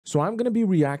So I'm going to be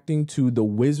reacting to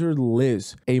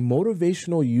Thewizardliz, a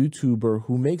motivational YouTuber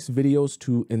who makes videos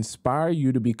to inspire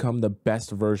you to become the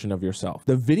best version of yourself.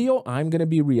 The video I'm going to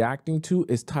be reacting to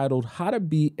is titled How to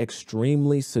Be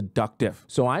Extremely Seductive.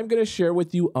 So I'm going to share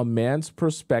with you a man's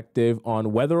perspective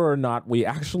on whether or not we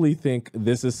actually think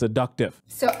this is seductive.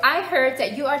 So I heard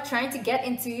that you are trying to get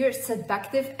into your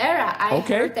seductive era. I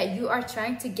heard that you are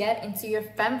trying to get into your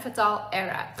femme fatale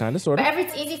era. Kind of, sort of. But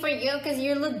it's easy for you because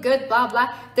you look good, blah,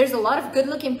 blah. There's a lot of good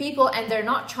looking people and they're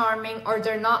not charming or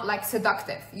they're not like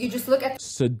seductive. You just look at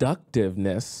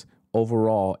seductiveness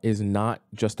overall is not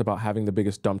just about having the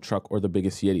biggest dump truck or the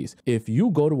biggest Yetis. If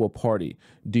you go to a party,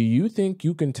 do you think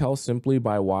you can tell simply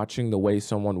by watching the way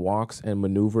someone walks and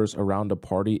maneuvers around a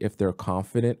party if they're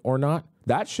confident or not?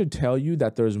 That should tell you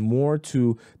that there's more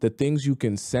to the things you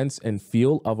can sense and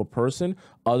feel of a person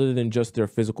other than just their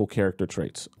physical character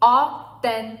traits.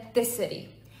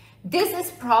 Authenticity. This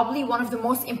is probably one of the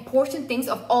most important things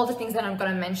of all the things that I'm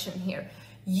going to mention here.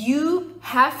 You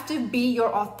have to be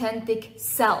your authentic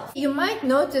self. You might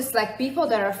notice like people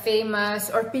that are famous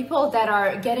or people that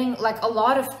are getting like a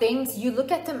lot of things, you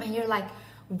look at them and you're like,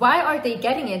 why are they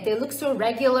getting it? They look so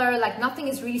regular, like nothing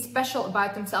is really special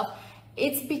about themselves.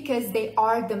 It's because they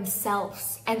are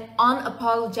themselves and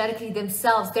unapologetically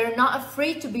themselves. They're not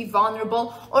afraid to be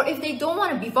vulnerable, or if they don't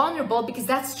want to be vulnerable because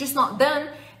that's just not them,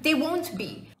 they won't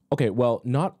be. Okay, well,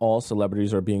 not all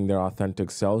celebrities are being their authentic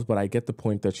selves, but I get the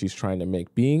point that she's trying to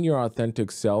make. Being your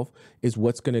authentic self is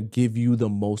what's going to give you the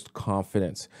most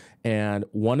confidence. And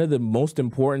one of the most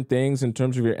important things in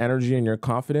terms of your energy and your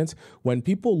confidence, when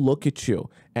people look at you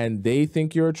and they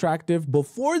think you're attractive,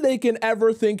 before they can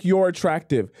ever think you're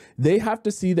attractive, they have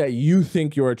to see that you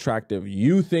think you're attractive.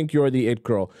 You think you're the it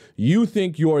girl. You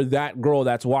think you're that girl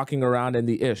that's walking around in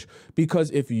the ish.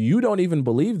 Because if you don't even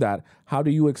believe that, how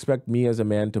do you expect me as a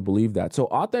man to believe that? So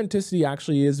authenticity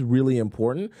actually is really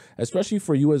important, especially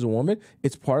for you as a woman.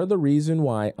 It's part of the reason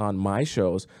why on my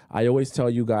shows, I always tell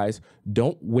you guys,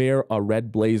 don't wear a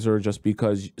red blazer just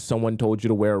because someone told you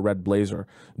to wear a red blazer.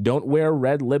 Don't wear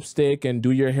red lipstick and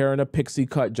do your hair in a pixie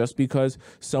cut just because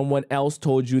someone else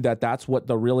told you that that's what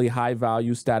the really high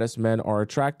value status men are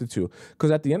attracted to.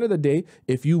 Because at the end of the day,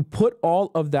 if you put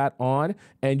all of that on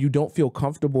and you don't feel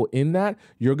comfortable in that,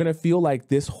 you're going to feel like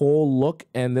this whole look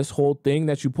and this whole thing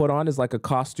that you put on is like a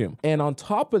costume. And on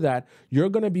top of that, you're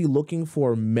going to be looking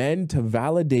for men to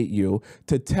validate you,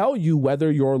 to tell you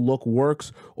whether your look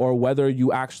works or whether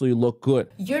you actually look good.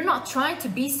 You're not trying to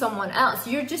be someone else.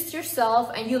 You're just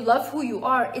yourself and you love who you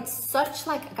are. It's such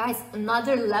like, guys,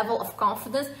 another level of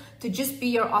confidence to just be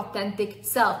your authentic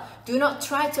self. Do not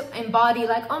try to embody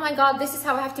like, oh my God, this is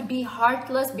how I have to be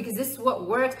heartless because this is what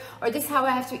works, or this is how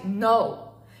I have to.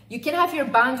 No. You can have your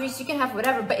boundaries, you can have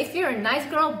whatever, but if you're a nice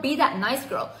girl, be that nice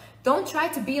girl. Don't try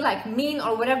to be like mean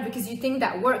or whatever because you think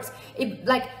that works.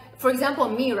 Like, for example,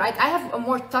 me, right? I have a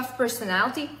more tough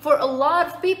personality. For a lot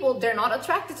of people, they're not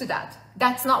attracted to that.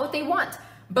 That's not what they want.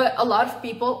 But a lot of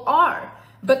people are.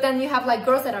 But then you have like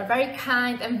girls that are very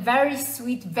kind and very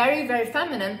sweet, very, very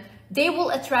feminine. They will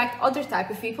attract other type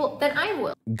of people than I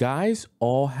will. Guys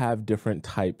all have different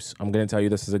types. I'm going to tell you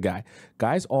this as a guy.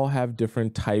 Guys all have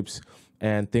different types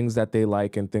and things that they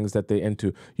like and things that they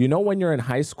into. You know, when you're in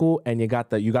high school and you got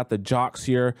the jocks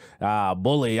here,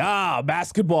 bully,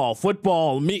 basketball,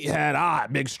 football,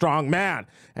 meathead, big strong man.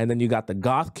 And then you got the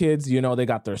goth kids, you know, they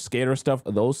got their skater stuff.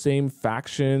 Those same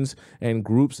factions and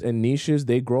groups and niches,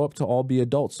 they grow up to all be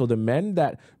adults. So the men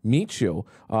that meet you,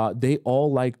 they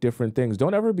all like different things.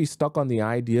 Don't ever be stuck on the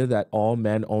idea that all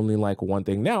men only like one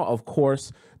thing. Now, of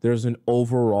course, there's an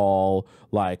overall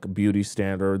like beauty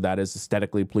standard that is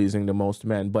aesthetically pleasing to most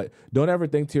men, but don't ever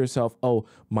think to yourself, oh,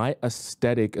 my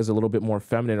aesthetic is a little bit more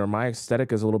feminine or my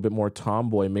aesthetic is a little bit more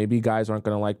tomboy. Maybe guys aren't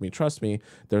going to like me. Trust me,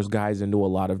 there's guys into a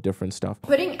lot of different stuff.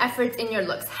 Putting effort in your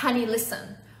looks. Honey,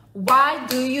 listen. Why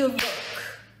do you look?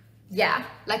 Yeah,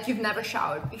 like you've never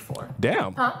showered before.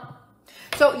 Damn. Huh?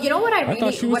 So you know what I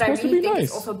really think nice.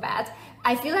 is also bad?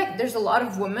 I feel like there's a lot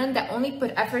of women that only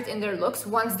put effort in their looks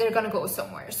once they're gonna go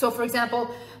somewhere. So for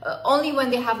example, only when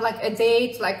they have like a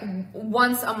date, like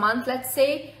once a month, let's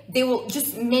say, they will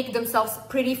just make themselves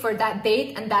pretty for that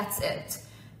date and that's it.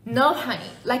 No, honey,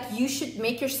 like you should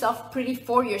make yourself pretty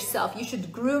for yourself. You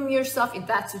should groom yourself if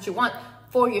that's what you want.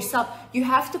 For yourself. You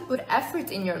have to put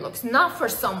effort in your looks, not for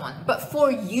someone, but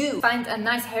for you. Find a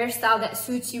nice hairstyle that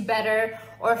suits you better,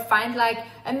 or find like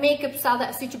a makeup style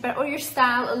that suits you better, or your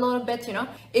style a little bit, you know.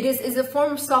 It is a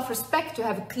form of self-respect to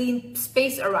have a clean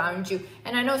space around you.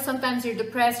 And I know sometimes you're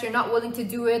depressed, you're not willing to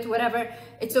do it, whatever.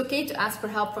 It's okay to ask for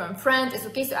help from a friend. It's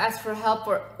okay to ask for help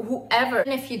for whoever.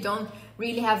 And if you don't,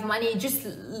 really have money, just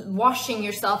washing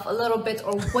yourself a little bit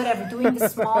or whatever, doing the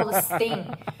smallest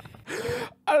thing.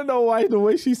 I don't know why the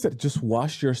way she said, just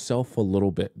wash yourself a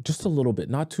little bit, just a little bit,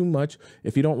 not too much.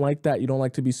 If you don't like that, you don't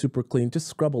like to be super clean, just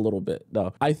scrub a little bit.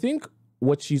 No, I think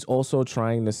what she's also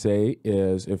trying to say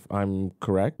is, if I'm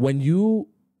correct, when you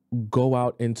go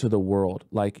out into the world,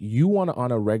 like you want to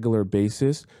on a regular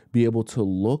basis be able to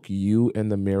look you in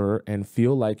the mirror and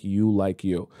feel like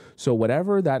you. So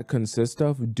whatever that consists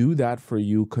of, do that for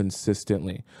you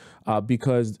consistently,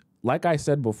 because like I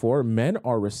said before, men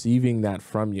are receiving that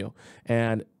from you.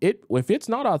 And if it's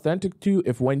not authentic to you,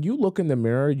 if when you look in the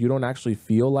mirror, you don't actually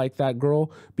feel like that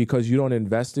girl because you don't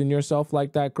invest in yourself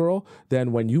like that girl,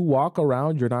 then when you walk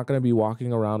around, you're not going to be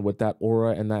walking around with that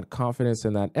aura and that confidence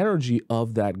and that energy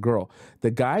of that girl.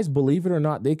 The guys, believe it or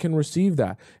not, they can receive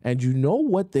that. And you know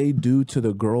what they do to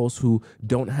the girls who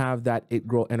don't have that it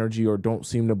girl energy or don't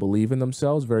seem to believe in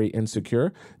themselves, very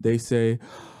insecure? They say,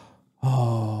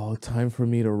 oh, time for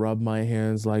me to rub my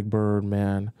hands like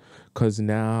Birdman, because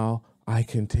now I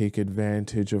can take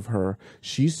advantage of her.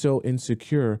 She's so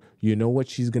insecure. You know what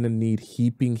she's going to need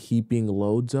heaping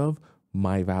loads of?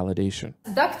 My validation.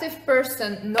 Seductive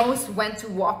person knows when to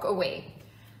walk away.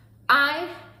 I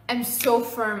am so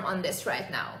firm on this right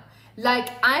now. Like,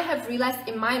 I have realized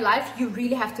in my life, you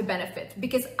really have to benefit,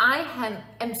 because I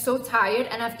am so tired,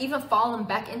 and I've even fallen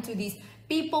back into these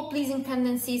people-pleasing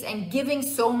tendencies and giving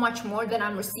so much more than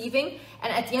I'm receiving,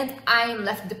 and at the end I am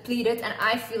left depleted, and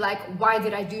I feel like, why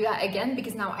did I do that again?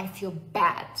 Because now I feel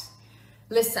bad.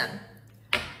 Listen,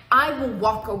 I will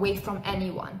walk away from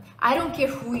anyone. I don't care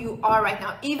who you are right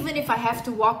now. Even if I have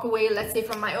to walk away, let's say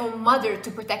from my own mother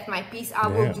to protect my peace, I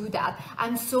will do that.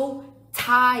 I'm so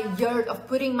tired of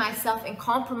putting myself in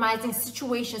compromising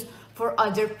situations for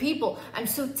other people. I'm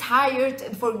so tired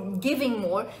for giving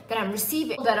more than I'm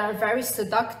receiving. That are very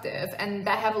seductive and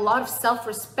that have a lot of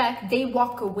self-respect, they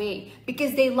walk away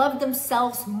because they love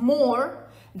themselves more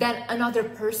than another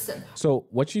person. So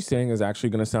what she's saying is actually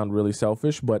going to sound really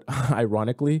selfish, but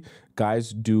ironically,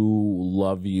 guys do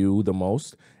love you the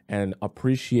most and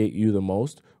appreciate you the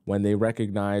most when they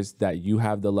recognize that you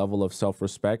have the level of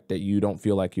self-respect that you don't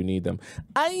feel like you need them.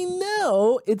 I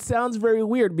know it sounds very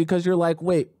weird because you're like,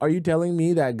 wait, are you telling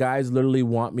me that guys literally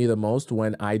want me the most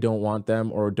when I don't want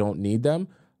them or don't need them?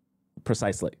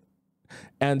 Precisely.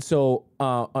 And so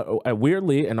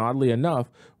weirdly and oddly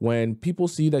enough, when people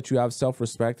see that you have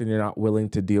self-respect and you're not willing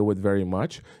to deal with very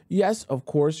much, yes, of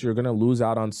course, you're going to lose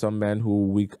out on some men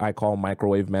who I call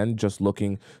microwave men, just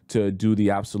looking to do the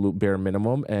absolute bare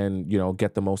minimum and, you know,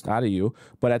 get the most out of you.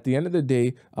 But at the end of the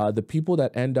day, the people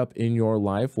that end up in your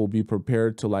life will be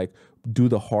prepared to like do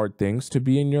the hard things to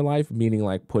be in your life, meaning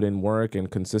like put in work and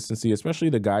consistency,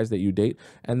 especially the guys that you date.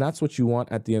 And that's what you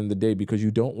want at the end of the day, because you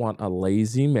don't want a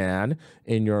lazy man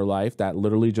in your life that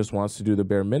literally just wants to do the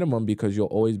bare minimum, because you'll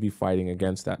always be fighting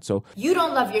against that. So you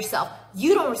don't love yourself.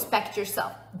 You don't respect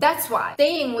yourself. That's why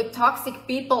staying with toxic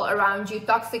people around you,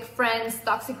 toxic friends,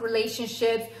 toxic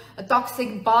relationships, a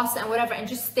toxic boss and whatever, and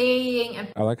just staying. And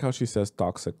I like how she says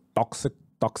toxic.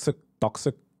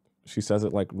 She says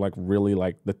it like really,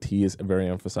 like the T is very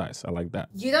emphasized. I like that.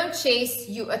 You don't chase,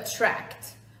 you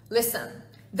attract. Listen,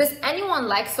 does anyone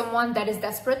like someone that is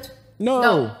desperate?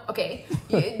 No. Okay.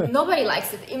 Nobody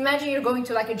likes it. Imagine you're going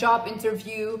to like a job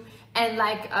interview and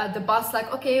like the boss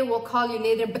like, okay, we'll call you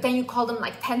later. But then you call them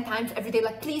like 10 times every day,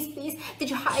 like, please,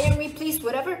 did you hire me? Please,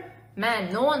 whatever.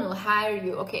 Man, no one will hire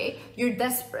you, okay? You're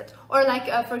desperate. Or like,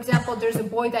 for example, there's a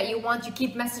boy that you want, you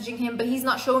keep messaging him, but he's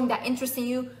not showing that interest in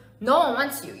you. No one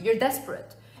wants you. You're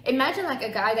desperate. Imagine like a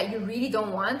guy that you really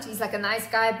don't want. He's like a nice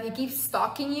guy, but he keeps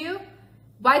stalking you.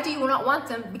 Why do you not want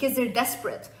them? Because they're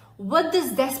desperate. What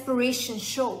does desperation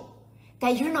show?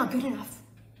 That you're not good enough.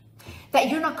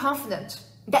 That you're not confident.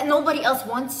 That nobody else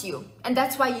wants you. And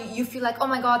that's why you feel like, oh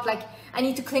my God, like I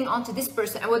need to cling on to this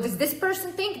person. And what does this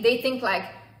person think? They think like,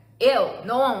 ew,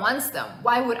 no one wants them.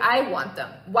 Why would I want them?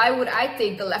 Why would I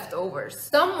take the leftovers?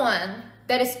 Someone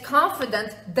that is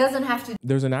confident doesn't have to.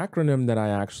 There's an acronym that I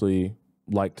actually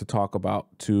like to talk about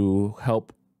to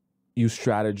help you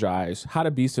strategize how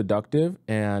to be seductive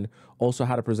and also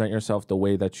how to present yourself the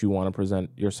way that you want to present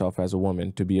yourself as a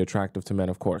woman to be attractive to men,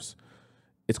 of course.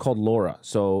 It's called LAURA.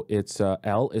 So it's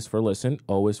L is for listen,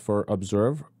 O is for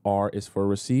observe, R is for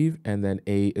receive, and then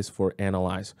A is for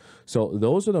analyze. So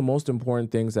those are the most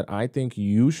important things that I think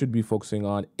you should be focusing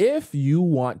on if you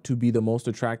want to be the most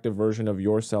attractive version of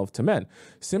yourself to men.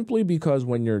 Simply because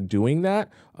when you're doing that,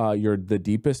 you're the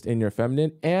deepest in your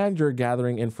feminine and you're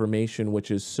gathering information,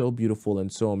 which is so beautiful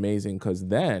and so amazing, because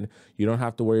then you don't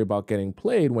have to worry about getting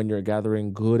played when you're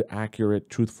gathering good, accurate,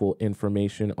 truthful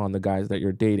information on the guys that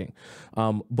you're dating.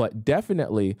 But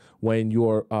definitely when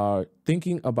you're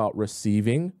thinking about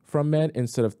receiving from men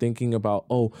instead of thinking about,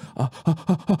 oh,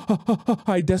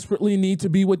 I desperately need to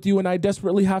be with you and I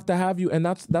desperately have to have you. And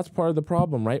that's part of the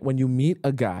problem, right? When you meet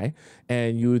a guy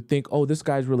and you think, oh, this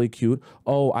guy's really cute.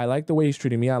 Oh, I like the way he's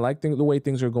treating me. I like the way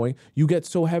things are going. You get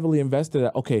so heavily invested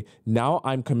that, okay, now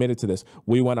I'm committed to this.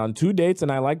 We went on 2 dates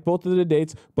and I like both of the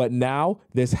dates, but now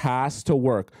this has to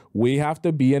work. We have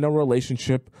to be in a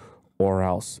relationship or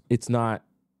else. It's not.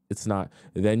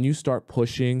 Then you start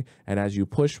pushing, and as you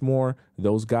push more,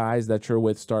 those guys that you're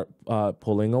with start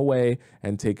pulling away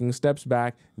and taking steps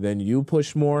back. Then you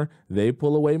push more, they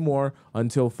pull away more,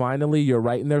 until finally you're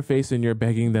right in their face and you're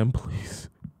begging them, please,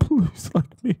 please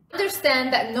like me.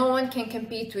 Understand that no one can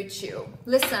compete with you.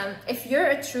 Listen, if you're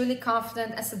a truly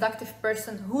confident and seductive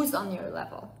person, who's on your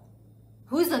level?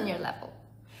 Who's on your level?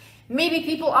 Maybe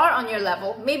people are on your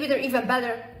level. Maybe they're even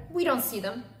better. We don't see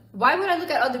them. Why would I look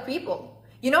at other people?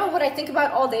 You know what I think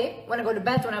about all day? When I go to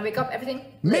bed, when I wake up, everything?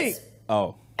 Me!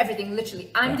 Oh. Everything, literally.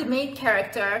 I'm the main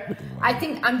character. I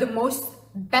think I'm the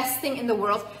best thing in the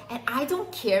world. And I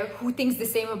don't care who thinks the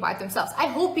same about themselves. I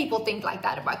hope people think like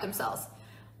that about themselves.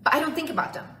 But I don't think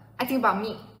about them. I think about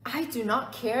me. I do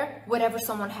not care whatever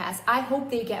someone has. I hope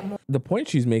they get more. The point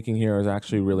she's making here is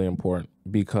actually really important,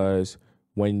 because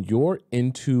when you're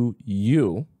into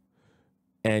you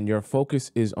and your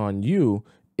focus is on you,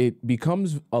 it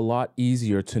becomes a lot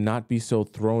easier to not be so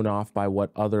thrown off by what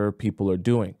other people are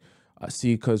doing.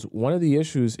 See, because one of the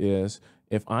issues is,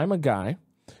 if I'm a guy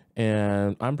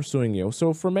and I'm pursuing you,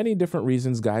 so for many different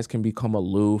reasons, guys can become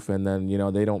aloof, and then, you know,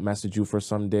 they don't message you for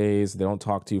some days, they don't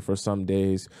talk to you for some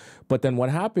days. But then what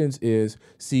happens is,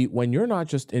 see, when you're not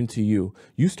just into you,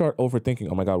 you start overthinking.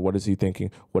 Oh my God, what is he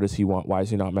thinking? What does he want? Why is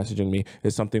he not messaging me?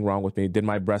 Is something wrong with me? Did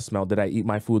my breath smell? Did I eat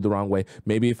my food the wrong way?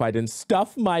 Maybe if I didn't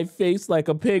stuff my face like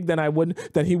a pig, then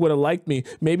he would have liked me.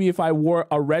 Maybe if I wore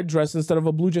a red dress instead of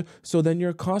a blue dress. So then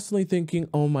you're constantly thinking,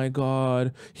 oh my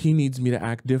God, he needs me to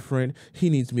act different. He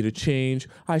needs me to change.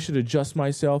 I should adjust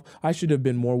myself. I should have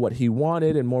been more what he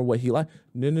wanted and more what he liked.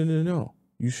 No.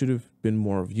 You should have been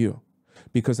more of you.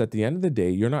 Because at the end of the day,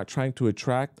 you're not trying to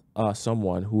attract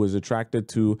someone who is attracted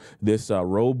to this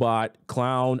robot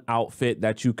clown outfit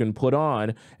that you can put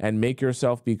on and make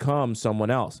yourself become someone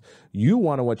else. You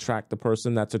want to attract the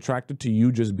person that's attracted to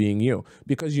you just being you.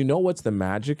 Because you know what's the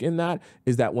magic in that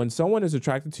is that when someone is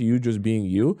attracted to you just being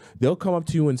you, they'll come up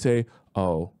to you and say,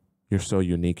 oh, you're so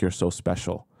unique, you're so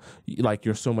special. Like,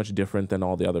 you're so much different than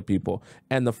all the other people.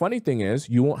 And the funny thing is,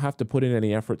 you won't have to put in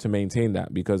any effort to maintain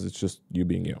that, because it's just you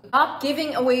being you. Stop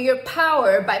giving away your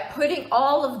power by putting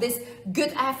all of this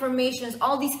good affirmations,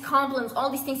 all these compliments,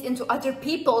 all these things into other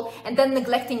people, and then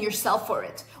neglecting yourself for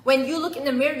it. When you look in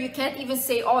the mirror, you can't even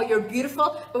say, oh, you're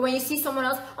beautiful. But when you see someone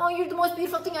else, oh, you're the most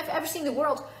beautiful thing I've ever seen in the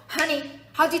world. Honey,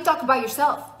 how do you talk about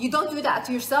yourself? You don't do that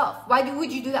to yourself. Why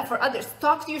would you do that for others?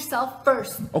 Talk to yourself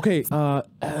first. Okay,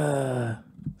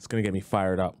 it's gonna get me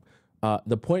fired up.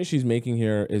 The point she's making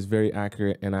here is very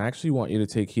accurate, and I actually want you to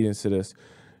take heed into this.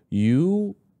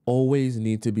 You always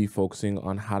need to be focusing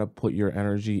on how to put your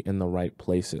energy in the right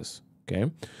places,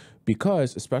 okay?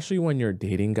 Because especially when you're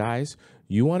dating guys,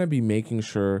 you want to be making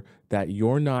sure that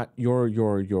you're not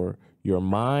your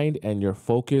mind and your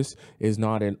focus is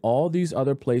not in all these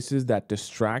other places that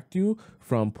distract you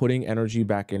from putting energy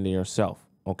back into yourself.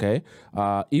 Okay.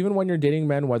 Even when you're dating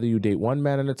men, whether you date one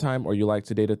man at a time or you like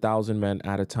to date 1,000 men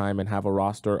at a time and have a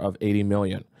roster of 80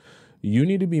 million, you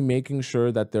need to be making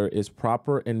sure that there is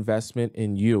proper investment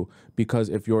in you, because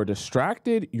if you're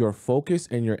distracted, your focus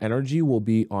and your energy will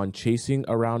be on chasing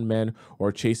around men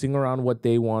or chasing around what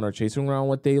they want or chasing around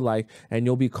what they like. And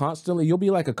you'll be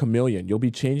like a chameleon. You'll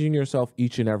be changing yourself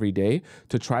each and every day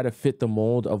to try to fit the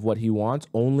mold of what he wants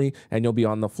only. And you'll be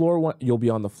on the floor. You'll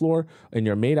be on the floor in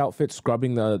your maid outfit,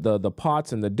 scrubbing the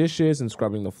pots and the dishes and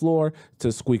scrubbing the floor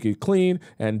to squeak it clean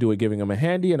and giving him a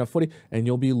handy and a footy. And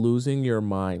you'll be losing your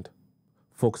mind,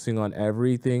 focusing on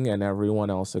everything and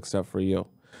everyone else except for you.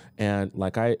 And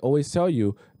like I always tell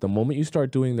you, the moment you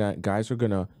start doing that, guys are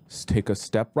going to take a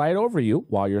step right over you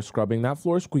while you're scrubbing that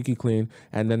floor squeaky clean,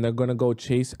 and then they're going to go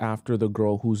chase after the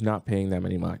girl who's not paying them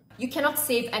any mind. You cannot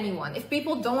save anyone. If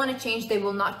people don't want to change, they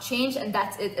will not change, and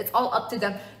that's it. It's all up to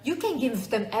them. You can give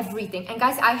them everything. And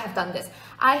guys, I have done this.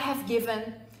 I have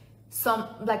given some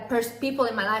people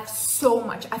in my life so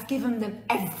much. I've given them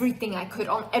everything I could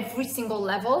on every single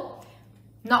level.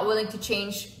 Not willing to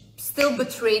change, still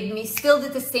betrayed me, still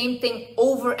did the same thing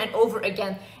over and over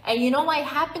again. And you know why it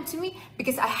happened to me?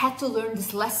 Because I had to learn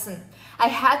this lesson. I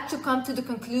had to come to the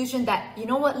conclusion that, you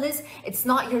know what, Liz? It's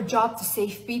not your job to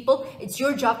save people. It's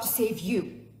your job to save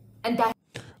you. And that.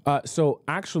 So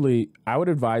actually, I would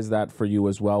advise that for you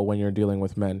as well when you're dealing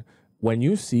with men. When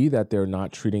you see that they're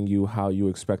not treating you how you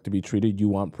expect to be treated, you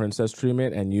want princess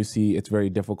treatment, and you see it's very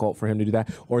difficult for him to do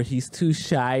that, or he's too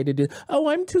shy to do, oh,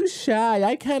 I'm too shy,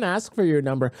 I can't ask for your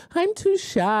number. I'm too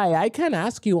shy, I can't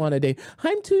ask you on a date.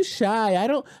 I'm too shy, I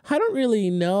don't really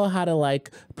know how to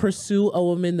like pursue a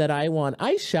woman that I want.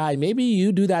 I shy. Maybe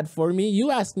you do that for me.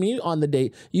 You ask me on the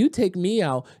date. You take me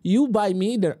out. You buy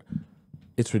me dinner.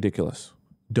 It's ridiculous.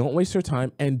 Don't waste your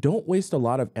time, and don't waste a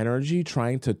lot of energy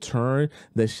trying to turn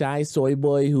the shy soy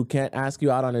boy who can't ask you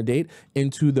out on a date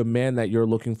into the man that you're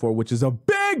looking for, which is a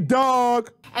big dog.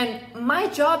 And my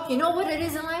job, you know what it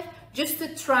is in life? Just to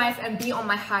thrive and be on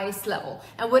my highest level.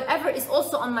 And whatever is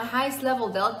also on my highest level,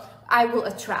 Del, I will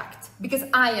attract because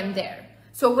I am there.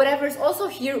 So whatever is also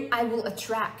here, I will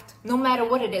attract. No matter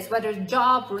what it is, whether it's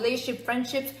job, relationship,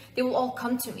 friendships, they will all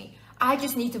come to me. I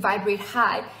just need to vibrate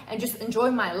high and just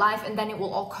enjoy my life, and then it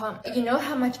will all come. You know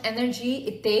how much energy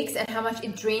it takes and how much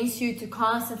it drains you to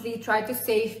constantly try to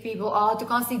save people, or to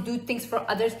constantly do things for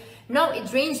others. No, it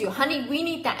drains you. Honey, we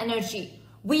need that energy.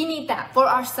 We need that for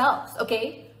ourselves,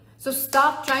 okay? So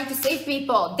stop trying to save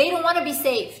people. They don't want to be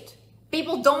saved.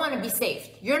 People don't want to be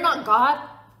saved. You're not God.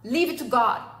 Leave it to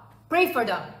God. Pray for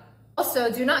them.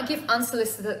 Also, do not give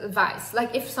unsolicited advice.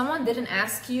 Like if someone didn't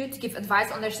ask you to give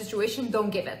advice on their situation, don't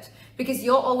give it. Because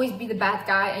you'll always be the bad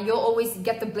guy and you'll always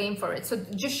get the blame for it. So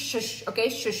just shush, okay?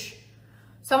 Shush.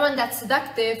 Someone that's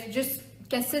seductive just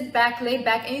can sit back, lay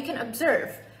back, and you can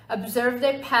observe. Observe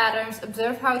their patterns,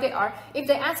 observe how they are. If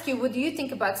they ask you, what do you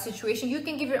think about the situation? You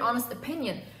can give your honest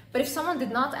opinion. But if someone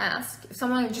did not ask, if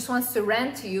someone just wants to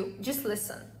rant to you, just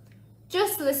listen.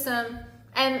 Just listen.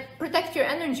 And protect your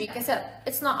energy. Like I said,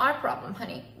 it's not our problem,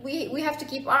 honey. We have to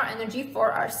keep our energy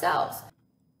for ourselves.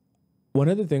 One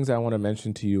of the things I want to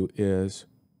mention to you is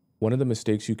one of the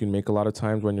mistakes you can make a lot of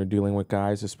times when you're dealing with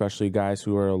guys, especially guys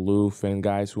who are aloof and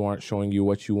guys who aren't showing you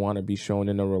what you want to be shown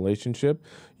in a relationship.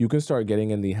 You can start getting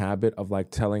in the habit of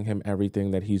like telling him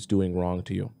everything that he's doing wrong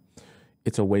to you.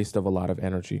 It's a waste of a lot of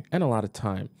energy and a lot of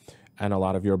time and a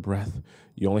lot of your breath.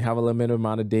 You only have a limited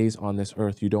amount of days on this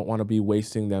earth. You don't want to be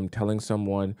wasting them telling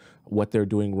someone what they're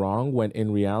doing wrong, when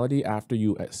in reality, after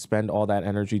you spend all that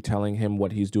energy telling him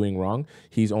what he's doing wrong,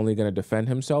 he's only going to defend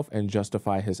himself and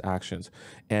justify his actions.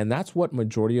 And that's what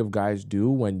majority of guys do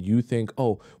when you think,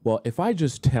 oh, well, if I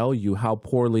just tell you how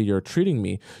poorly you're treating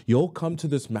me, you'll come to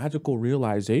this magical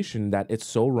realization that it's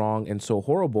so wrong and so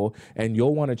horrible, and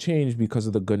you'll want to change because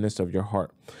of the goodness of your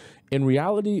heart. In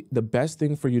reality, the best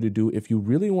thing for you to do if you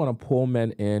really want to pull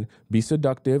men in, be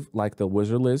seductive like the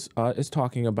Thewizardliz is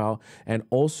talking about, and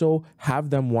also have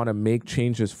them want to make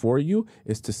changes for you,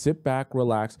 is to sit back,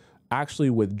 relax, actually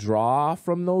withdraw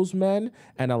from those men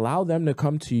and allow them to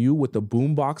come to you with the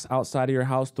boombox outside of your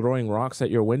house, throwing rocks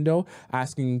at your window,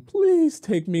 asking, please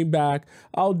take me back.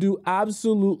 I'll do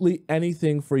absolutely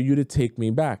anything for you to take me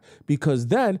back. Because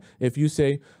then if you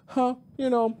say, you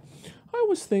know, I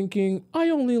was thinking I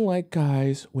only like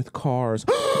guys with cars.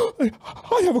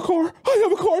 I have a car. I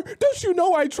have a car. Don't you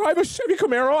know I drive a Chevy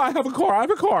Camaro? I have a car. I have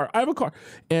a car. I have a car.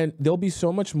 And they'll be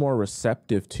so much more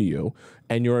receptive to you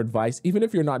and your advice, even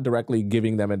if you're not directly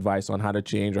giving them advice on how to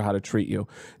change or how to treat you.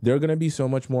 They're going to be so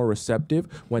much more receptive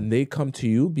when they come to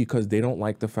you because they don't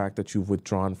like the fact that you've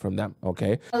withdrawn from them,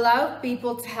 okay? Allow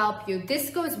people to help you. This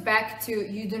goes back to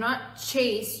you do not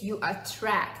chase, you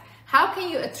attract. How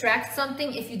can you attract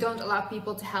something if you don't allow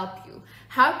people to help you?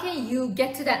 How can you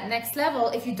get to that next level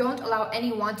if you don't allow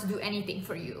anyone to do anything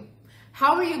for you?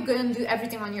 How are you going to do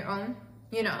everything on your own?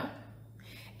 You know,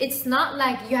 it's not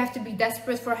like you have to be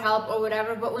desperate for help or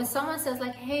whatever, but when someone says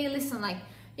like, hey, listen, like,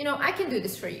 you know, I can do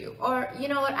this for you, or you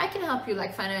know what, I can help you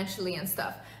like financially and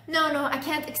stuff. No, I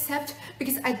can't accept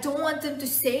because I don't want them to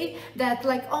say that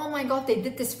like, oh my God, they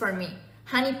did this for me.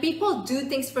 Honey, people do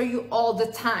things for you all the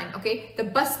time, okay? The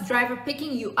bus driver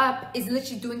picking you up is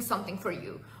literally doing something for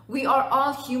you. We are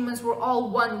all humans, we're all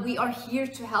one. We are here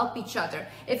to help each other.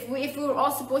 If we were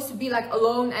all supposed to be like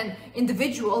alone and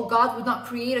individual, God would not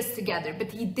create us together,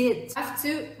 but He did. You have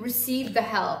to receive the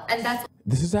help, and that's...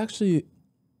 This is actually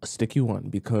a sticky one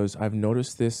because I've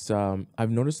noticed this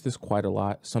quite a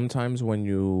lot. Sometimes when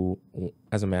you,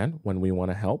 as a man, when we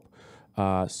want to help,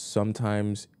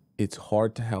 sometimes it's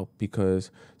hard to help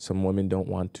because some women don't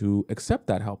want to accept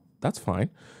that help. That's fine.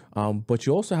 But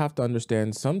you also have to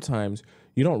understand sometimes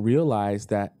you don't realize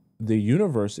that the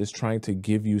universe is trying to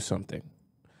give you something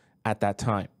at that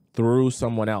time through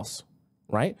someone else,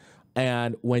 right?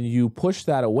 And when you push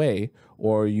that away,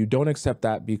 or you don't accept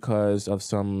that because of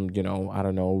some, you know, I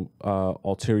don't know,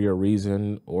 ulterior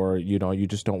reason, or, you know, you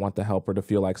just don't want the helper to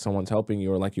feel like someone's helping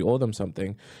you or like you owe them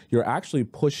something, you're actually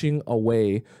pushing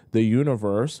away the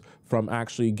universe from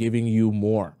actually giving you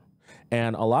more.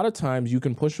 And a lot of times you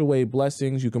can push away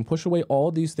blessings, you can push away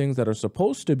all these things that are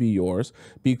supposed to be yours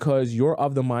because you're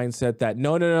of the mindset that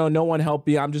no one help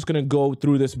me, I'm just gonna go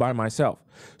through this by myself.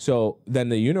 So then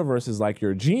the universe is like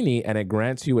your genie and it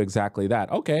grants you exactly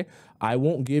that. Okay, I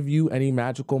won't give you any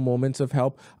magical moments of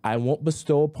help. I won't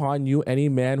bestow upon you any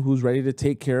man who's ready to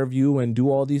take care of you and do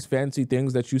all these fancy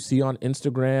things that you see on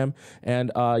Instagram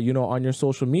and, you know, on your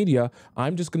social media.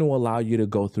 I'm just going to allow you to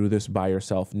go through this by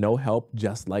yourself. No help,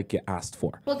 just like you asked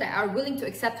for. People that are willing to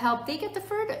accept help, they get the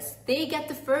furthest. They get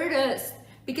the furthest.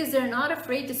 Because they're not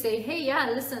afraid to say, hey,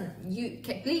 yeah, listen, you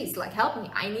can please like help me.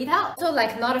 I need help. So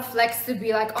like not a flex to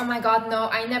be like, oh my God, no,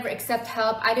 I never accept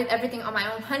help. I did everything on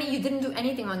my own. Honey, you didn't do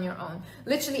anything on your own.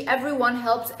 Literally everyone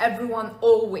helps everyone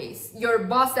always. Your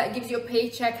boss that gives you a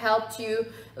paycheck helped you,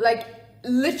 like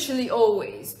literally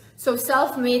always. So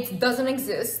self-made doesn't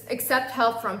exist. Accept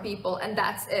help from people and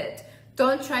that's it.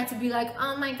 Don't try to be like,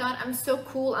 oh my God, I'm so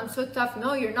cool, I'm so tough.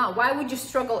 No, you're not. Why would you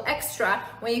struggle extra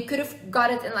when you could have got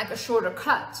it in like a shorter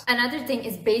cut? Another thing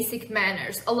is basic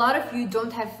manners. A lot of you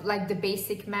don't have like the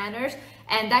basic manners,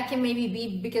 and that can maybe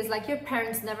be because like your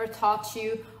parents never taught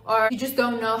you, or you just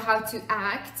don't know how to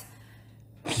act.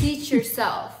 Teach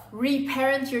yourself,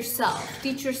 reparent yourself,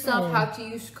 teach yourself how to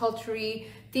use cutlery,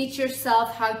 teach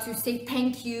yourself how to say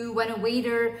thank you when a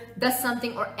waiter does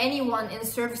something, or anyone in the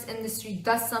service industry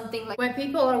does something. Like when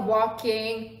people are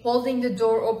walking, holding the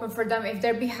door open for them if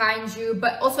they're behind you,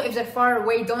 but also if they're far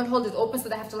away, don't hold it open so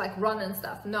they have to like run and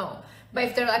stuff. No, but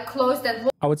if they're like close, then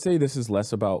hold. I would say this is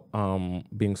less about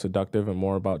being seductive and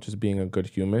more about just being a good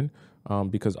human.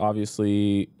 Because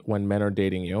obviously when men are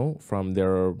dating you, from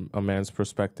a man's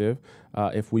perspective,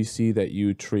 if we see that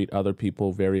you treat other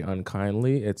people very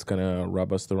unkindly, it's going to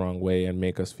rub us the wrong way and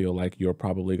make us feel like you're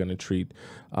probably going to treat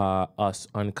us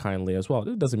unkindly as well.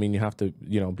 It doesn't mean you have to,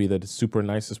 you know, be the super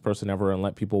nicest person ever and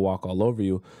let people walk all over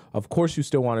you. Of course, you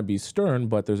still want to be stern,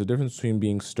 but there's a difference between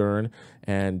being stern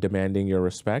and demanding your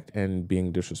respect and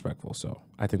being disrespectful. So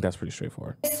I think that's pretty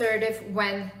straightforward. Assertive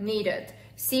when needed.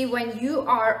 See, when you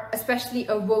are, especially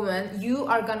a woman, you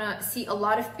are gonna see a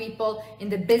lot of people in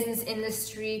the business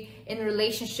industry, in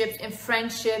relationships, in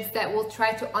friendships that will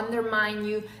try to undermine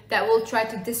you, that will try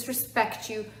to disrespect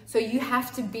you. So you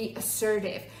have to be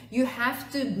assertive. You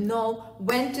have to know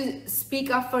when to speak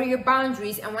up for your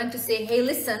boundaries and when to say, hey,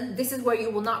 listen, this is where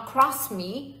you will not cross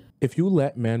me. If you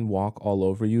let men walk all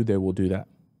over you, they will do that.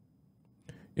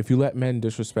 If you let men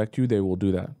disrespect you, they will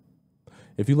do that.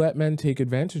 If you let men take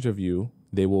advantage of you,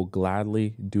 they will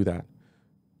gladly do that.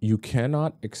 You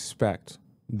cannot expect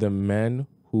the men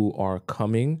who are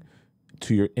coming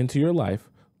into your life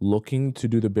looking to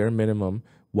do the bare minimum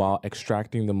while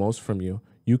extracting the most from you.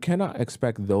 You cannot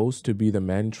expect those to be the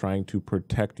men trying to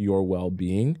protect your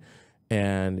well-being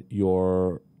and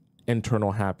your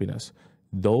internal happiness.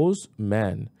 Those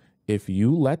men, if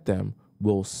you let them,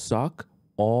 will suck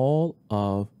all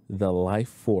of the life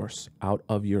force out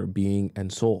of your being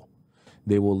and soul.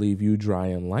 They will leave you dry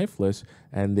and lifeless,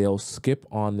 and they'll skip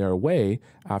on their way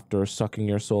after sucking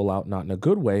your soul out, not in a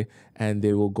good way, and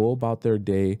they will go about their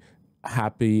day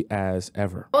happy as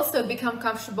ever. Also become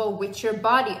comfortable with your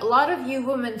body. A lot of you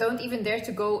women don't even dare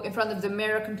to go in front of the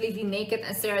mirror completely naked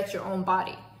and stare at your own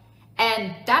body.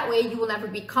 And that way you will never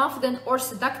be confident or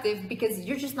seductive because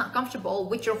you're just not comfortable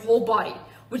with your whole body,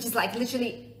 which is like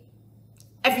literally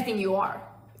everything you are.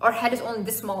 Our head is only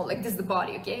this small, like this is the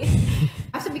body, okay? You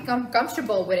have to become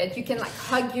comfortable with it. You can like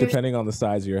hug your... Depending on the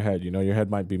size of your head, you know, your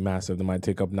head might be massive. That might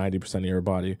take up 90% of your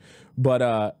body.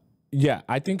 But yeah,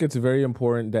 I think it's very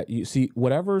important that you see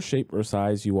whatever shape or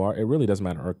size you are, it really doesn't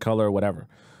matter, or color, whatever.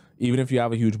 Even if you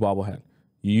have a huge bobblehead,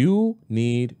 you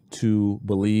need to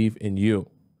believe in you.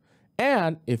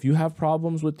 And if you have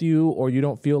problems with you, or you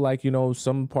don't feel like, you know,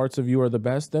 some parts of you are the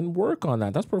best, then work on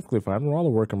that. That's perfectly fine. We're all a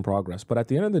work in progress. But at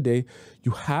the end of the day,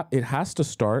 it has to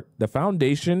start. The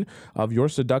foundation of your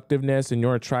seductiveness and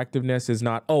your attractiveness is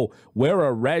not, oh, wear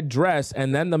a red dress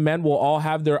and then the men will all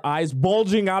have their eyes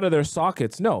bulging out of their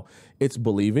sockets. No, it's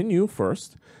believe in you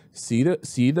first. See the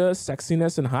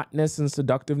sexiness and hotness and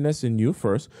seductiveness in you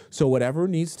first. So whatever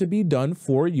needs to be done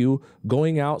for you,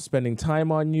 going out, spending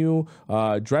time on you,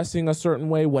 dressing a certain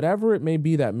way, whatever it may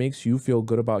be that makes you feel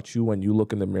good about you when you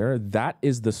look in the mirror, that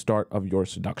is the start of your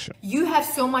seduction. You have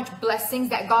so much blessings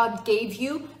that God gave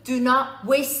you. Do not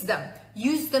waste them.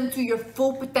 Use them to your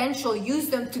full potential. Use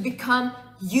them to become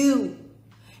you.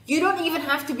 You don't even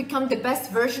have to become the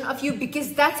best version of you,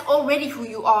 because that's already who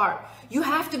you are. You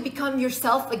have to become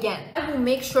yourself again. I will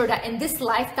make sure that in this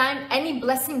lifetime, any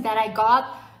blessing that I got,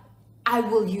 I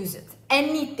will use it.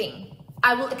 Anything.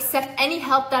 I will accept any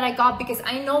help that I got, because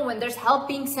I know when there's help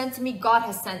being sent to me, God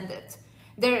has sent it.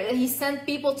 He sent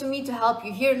people to me to help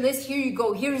you. Here, Liz, here you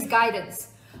go. Here's guidance.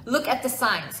 Look at the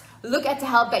signs. Look at the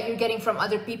help that you're getting from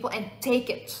other people and take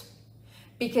it.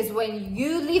 Because when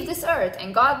you leave this earth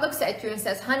and God looks at you and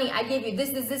says, honey, I gave you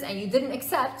this, and you didn't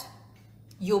accept,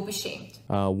 you'll be shamed.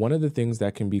 One of the things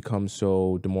that can become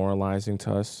so demoralizing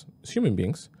to us as human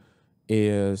beings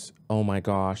is, oh my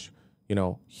gosh, you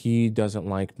know, he doesn't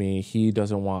like me. He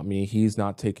doesn't want me. He's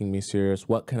not taking me serious.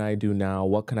 What can I do now?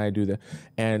 What can I do that?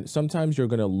 And sometimes you're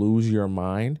going to lose your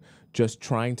mind just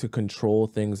trying to control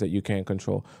things that you can't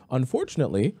control.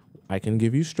 Unfortunately, I can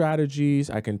give you strategies.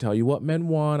 I can tell you what men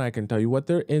want. I can tell you what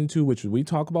they're into, which we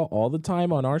talk about all the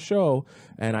time on our show.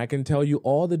 And I can tell you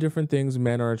all the different things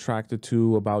men are attracted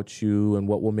to about you and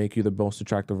what will make you the most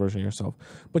attractive version of yourself.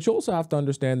 But you also have to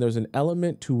understand there's an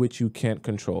element to which you can't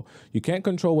control. You can't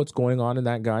control what's going on in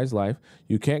that guy's life.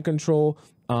 You can't control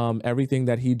everything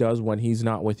that he does when he's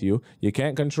not with you. You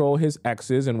can't control his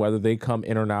exes and whether they come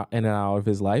in and out of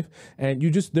his life. And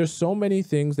there's so many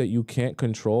things that you can't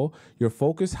control. Your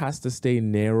focus has to stay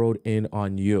narrowed in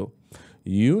on you.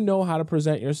 You know how to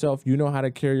present yourself. You know how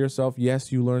to carry yourself.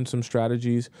 Yes, you learn some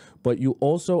strategies, but you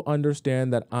also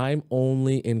understand that I'm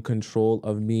only in control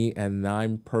of me, and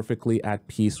I'm perfectly at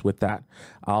peace with that.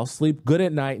 I'll sleep good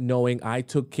at night knowing I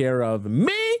took care of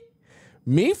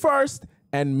me first,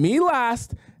 and me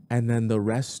last, and then the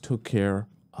rest took care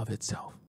of itself.